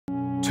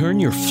Turn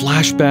your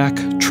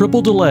Flashback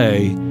Triple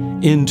Delay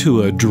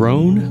into a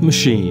drone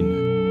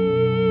machine.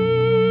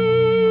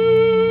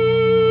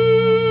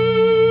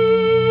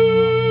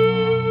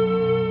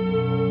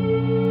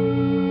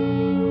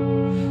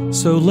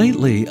 So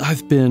lately,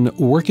 I've been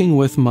working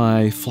with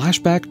my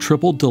Flashback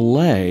Triple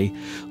Delay,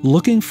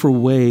 looking for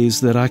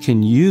ways that I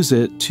can use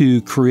it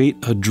to create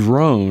a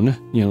drone,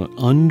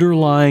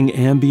 underlying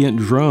ambient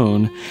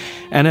drone,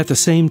 and at the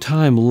same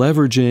time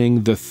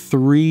leveraging the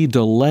 3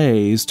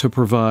 delays to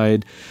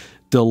provide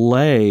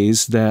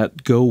delays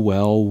that go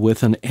well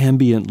with an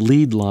ambient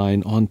lead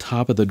line on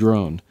top of the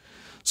drone.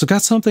 So I've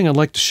got something I'd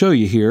like to show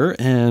you here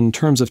in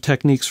terms of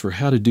techniques for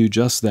how to do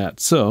just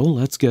that. So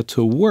let's get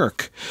to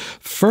work.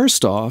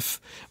 First off,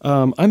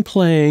 I'm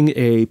playing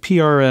a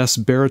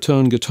PRS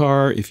baritone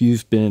guitar. If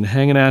you've been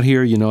hanging out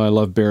here, you know I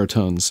love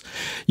baritones.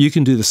 You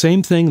can do the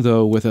same thing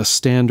though with a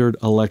standard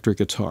electric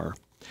guitar.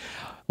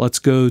 Let's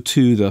go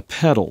to the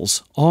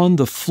pedals. On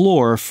the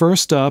floor,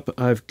 first up,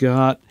 I've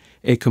got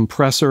a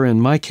compressor. In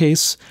my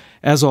case,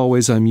 as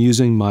always, I'm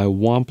using my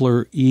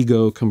Wampler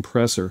Ego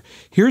compressor.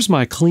 Here's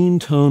my clean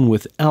tone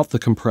without the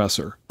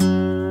compressor.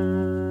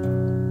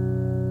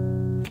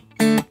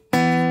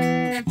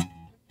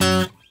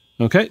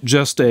 Okay,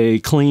 just a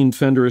clean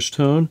Fenderish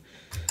tone.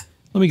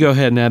 Let me go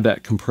ahead and add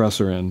that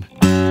compressor in.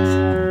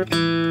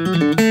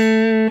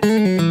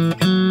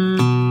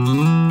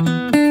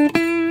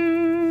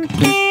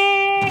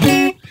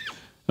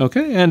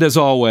 Okay, and as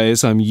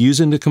always, I'm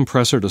using the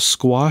compressor to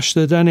squash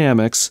the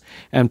dynamics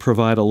and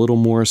provide a little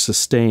more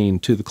sustain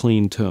to the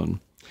clean tone.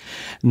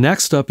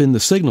 Next up in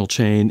the signal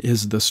chain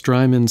is the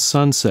Strymon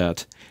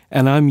Sunset,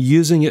 and I'm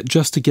using it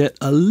just to get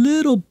a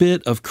little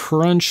bit of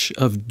crunch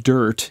of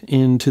dirt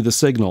into the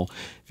signal.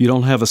 If you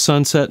don't have a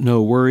sunset,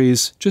 no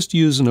worries, just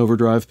use an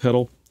overdrive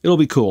pedal. It'll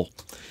be cool.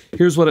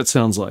 Here's what it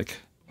sounds like.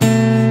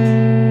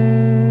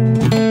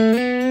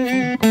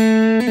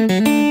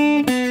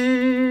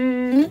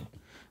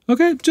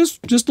 Okay,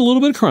 just a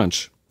little bit of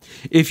crunch.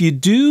 If you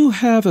do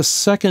have a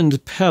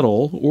second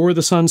pedal or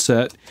the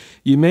sunset,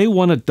 you may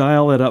want to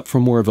dial it up for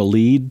more of a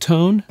lead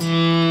tone.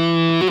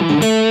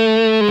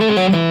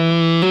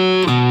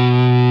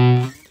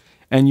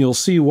 And you'll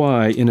see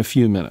why in a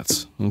few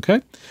minutes,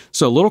 okay?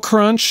 So a little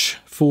crunch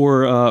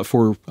for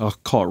I'll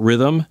call it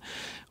rhythm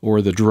or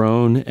the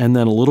drone, and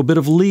then a little bit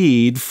of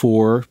lead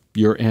for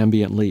your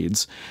ambient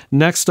leads.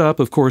 Next up,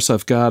 of course,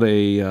 I've got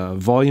a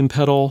volume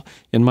pedal,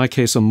 in my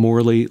case a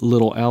Morley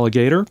Little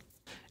Alligator.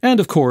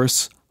 And of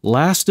course,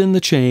 last in the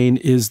chain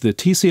is the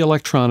TC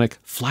Electronic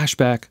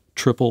Flashback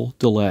Triple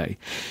Delay.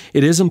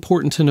 It is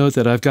important to note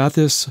that I've got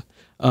this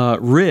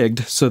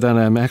rigged so that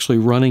I'm actually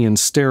running in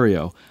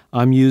stereo.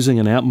 I'm using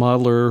an amp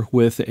modeler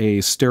with a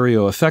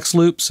stereo effects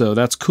loop, so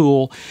that's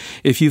cool.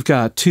 If you've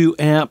got 2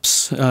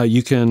 amps,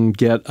 you can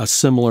get a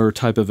similar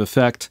type of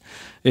effect.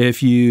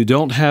 If you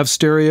don't have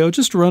stereo,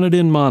 just run it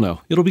in mono.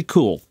 It'll be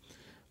cool.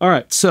 All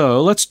right,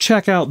 so let's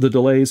check out the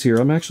delays here.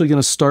 I'm actually going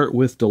to start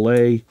with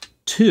delay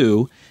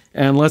 2,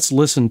 and let's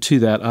listen to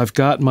that. I've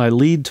got my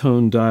lead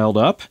tone dialed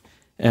up,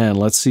 and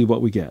let's see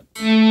what we get.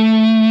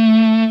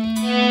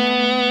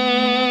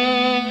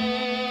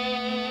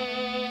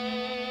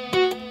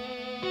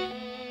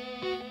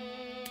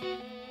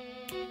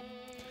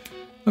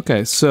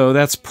 Okay, so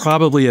that's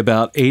probably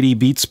about 80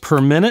 beats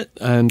per minute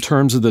in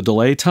terms of the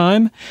delay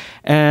time,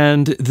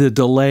 and the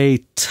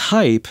delay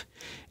type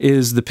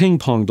is the ping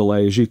pong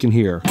delay, as you can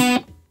hear.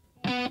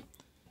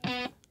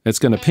 It's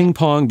going to ping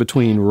pong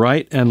between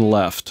right and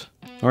left.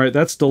 All right,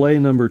 that's delay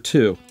number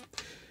 2.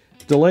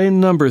 Delay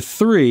number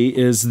 3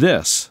 is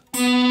this.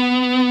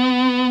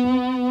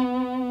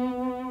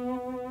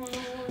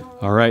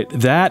 All right,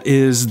 that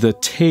is the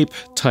tape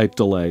type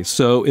delay.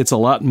 So it's a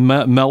lot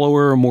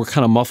mellower, more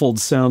kind of muffled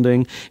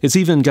sounding. It's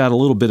even got a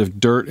little bit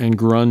of dirt and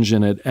grunge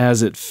in it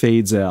as it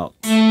fades out.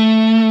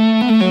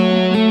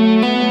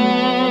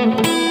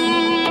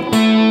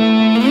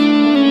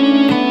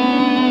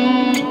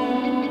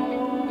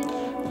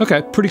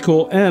 Okay, pretty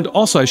cool. And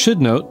also I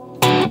should note,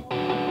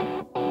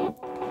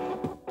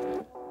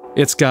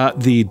 it's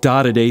got the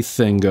dotted eighth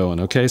thing going,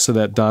 okay? So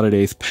that dotted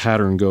eighth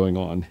pattern going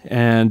on.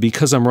 And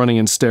because I'm running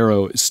in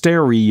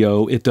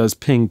stereo, it does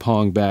ping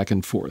pong back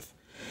and forth.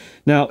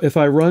 Now, if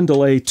I run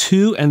delay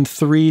 2 and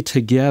 3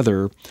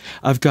 together,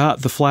 I've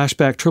got the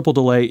Flashback Triple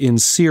Delay in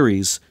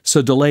series.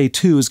 So delay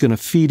 2 is going to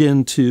feed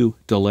into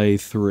delay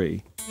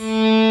 3.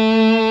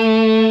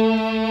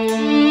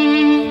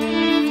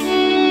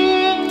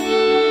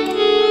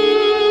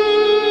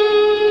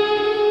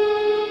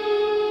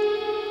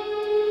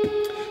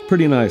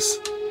 Pretty nice.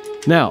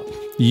 Now,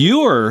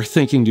 you're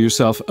thinking to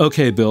yourself,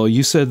 okay, Bill,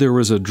 you said there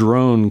was a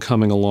drone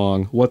coming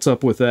along. What's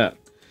up with that?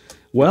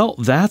 Well,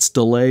 that's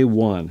delay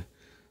 1.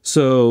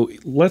 So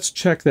let's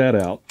check that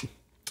out.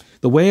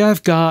 The way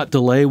I've got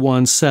Delay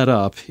 1 set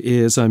up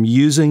is I'm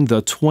using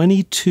the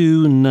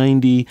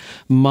 2290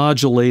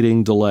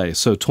 modulating delay.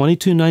 So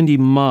 2290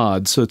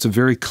 mod, so it's a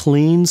very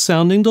clean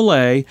sounding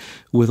delay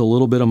with a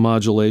little bit of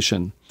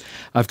modulation.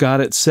 I've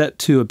got it set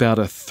to about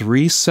a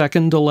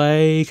 3-second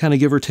delay, kind of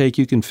give or take,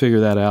 you can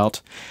figure that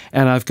out.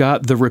 And I've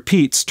got the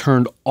repeats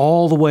turned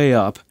all the way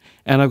up,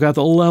 and I've got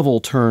the level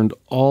turned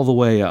all the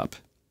way up.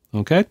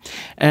 Okay?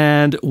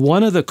 And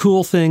one of the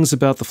cool things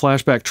about the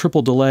Flashback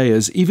Triple Delay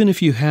is even if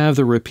you have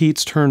the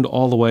repeats turned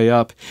all the way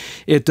up,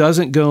 it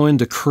doesn't go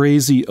into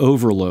crazy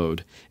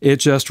overload. It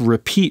just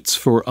repeats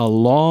for a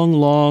long,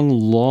 long,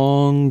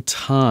 long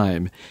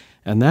time.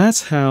 And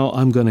that's how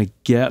I'm going to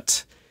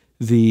get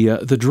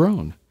the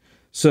drone.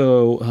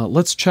 So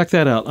let's check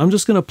that out. I'm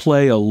just going to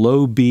play a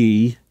low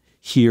B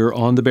here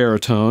on the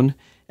baritone,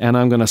 and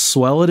I'm going to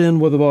swell it in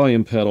with a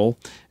volume pedal,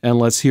 and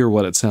let's hear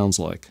what it sounds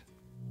like.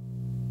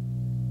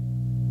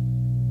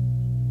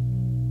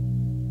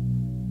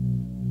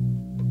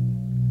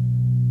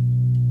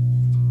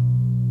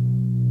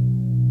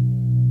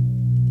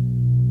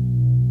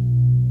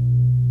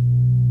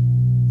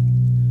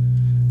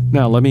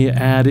 Now let me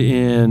add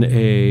in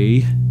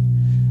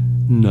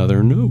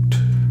another note.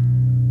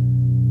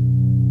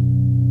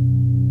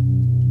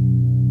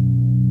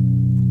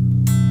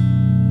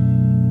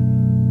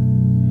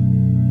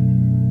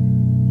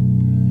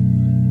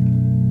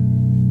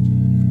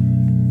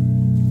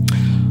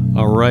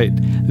 All right,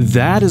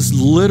 that is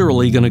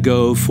literally going to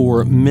go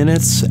for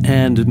minutes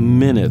and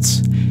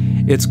minutes.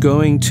 It's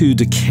going to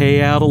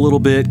decay out a little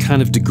bit,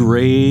 kind of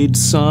degrade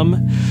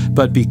some,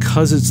 but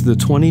because it's the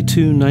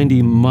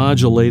 2290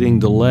 modulating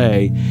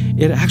delay,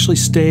 it actually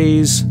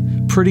stays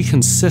pretty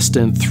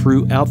consistent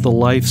throughout the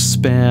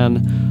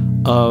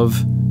lifespan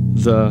of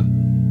the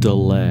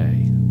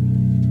delay.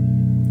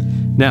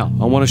 Now,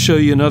 I want to show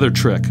you another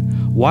trick.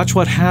 Watch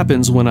what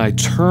happens when I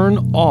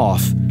turn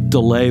off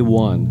delay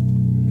 1.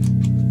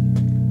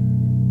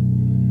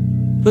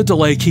 The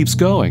delay keeps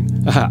going.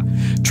 Aha,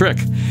 trick.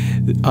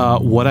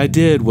 What I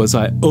did was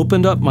I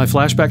opened up my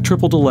Flashback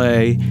Triple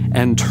Delay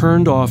and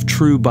turned off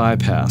True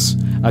Bypass.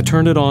 I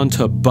turned it on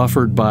to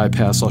Buffered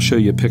Bypass. I'll show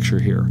you a picture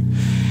here.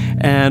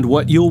 And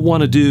what you'll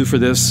want to do for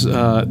this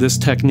this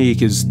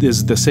technique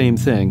is the same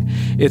thing.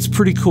 It's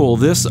pretty cool.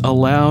 This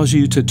allows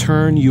you to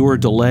turn your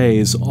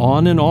delays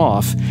on and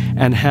off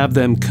and have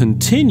them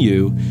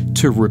continue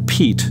to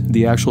repeat.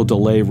 The actual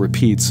delay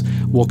repeats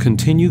will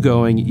continue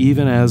going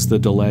even as the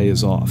delay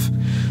is off.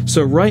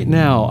 So right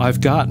now I've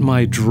got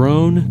my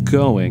drone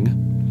going,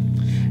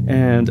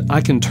 and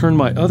I can turn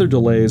my other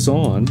delays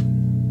on.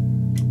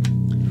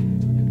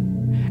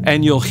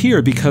 And you'll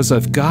hear, because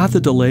I've got the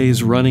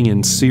delays running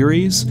in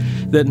series,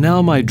 that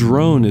now my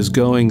drone is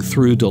going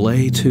through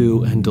delay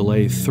 2 and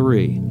delay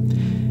 3.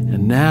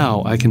 And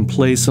now I can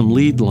play some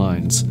lead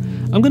lines.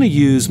 I'm going to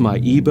use my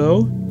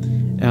EBow.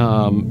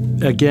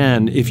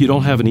 Again, if you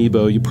don't have an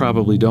EBow, you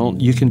probably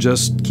don't. You can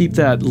just keep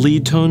that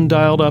lead tone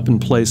dialed up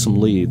and play some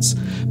leads.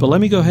 But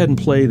let me go ahead and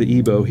play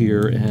the EBow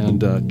here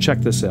and check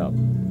this out.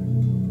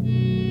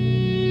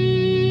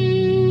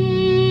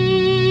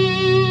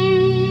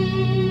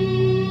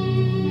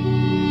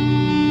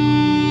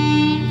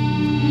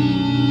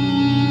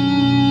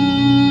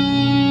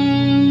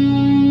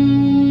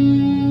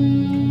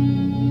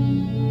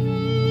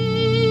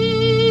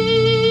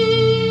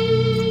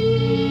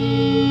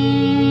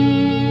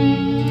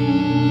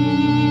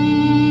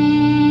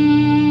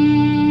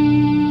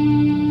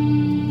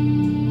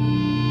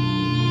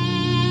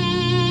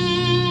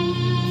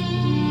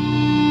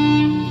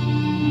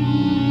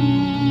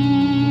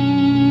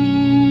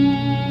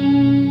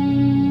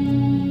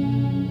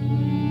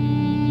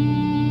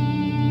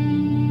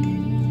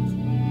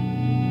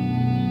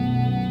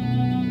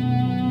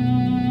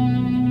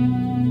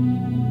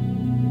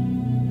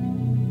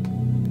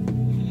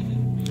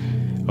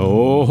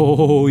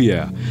 Oh,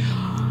 yeah.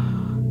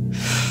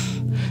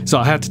 So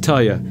I have to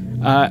tell you,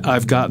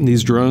 I've gotten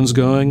these drones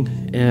going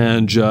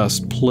and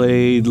just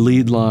played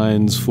lead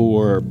lines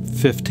for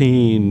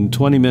 15,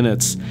 20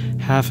 minutes,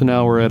 half an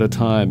hour at a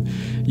time.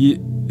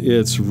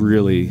 It's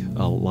really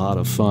a lot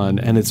of fun,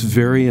 and it's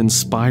very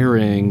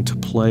inspiring to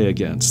play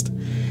against.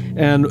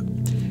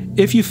 And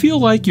if you feel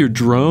like your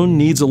drone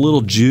needs a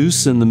little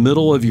juice in the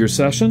middle of your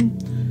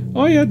session,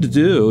 all you have to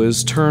do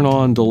is turn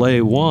on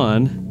delay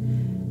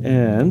 1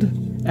 and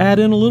add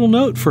in a little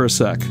note for a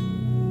sec.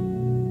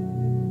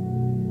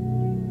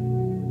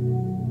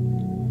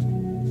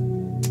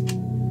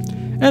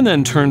 And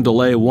then turn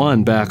delay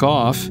 1 back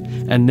off,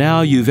 and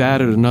now you've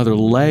added another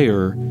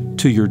layer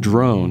to your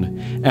drone,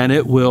 and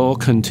it will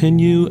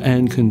continue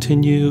and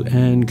continue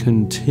and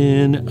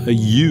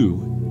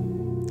continue.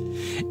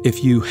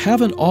 If you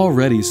haven't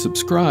already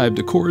subscribed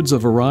to Chords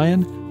of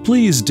Orion,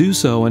 please do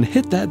so and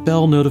hit that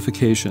bell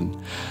notification.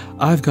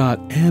 I've got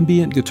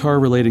ambient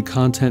guitar-related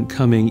content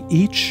coming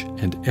each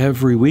and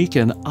every week,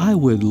 and I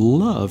would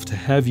love to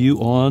have you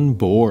on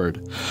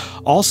board.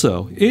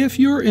 Also, if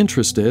you're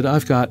interested,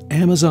 I've got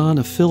Amazon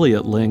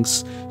affiliate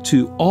links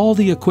to all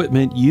the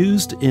equipment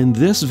used in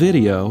this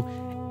video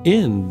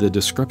in the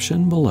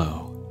description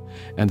below.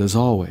 And as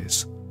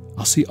always,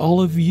 I'll see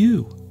all of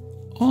you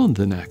on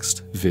the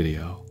next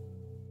video.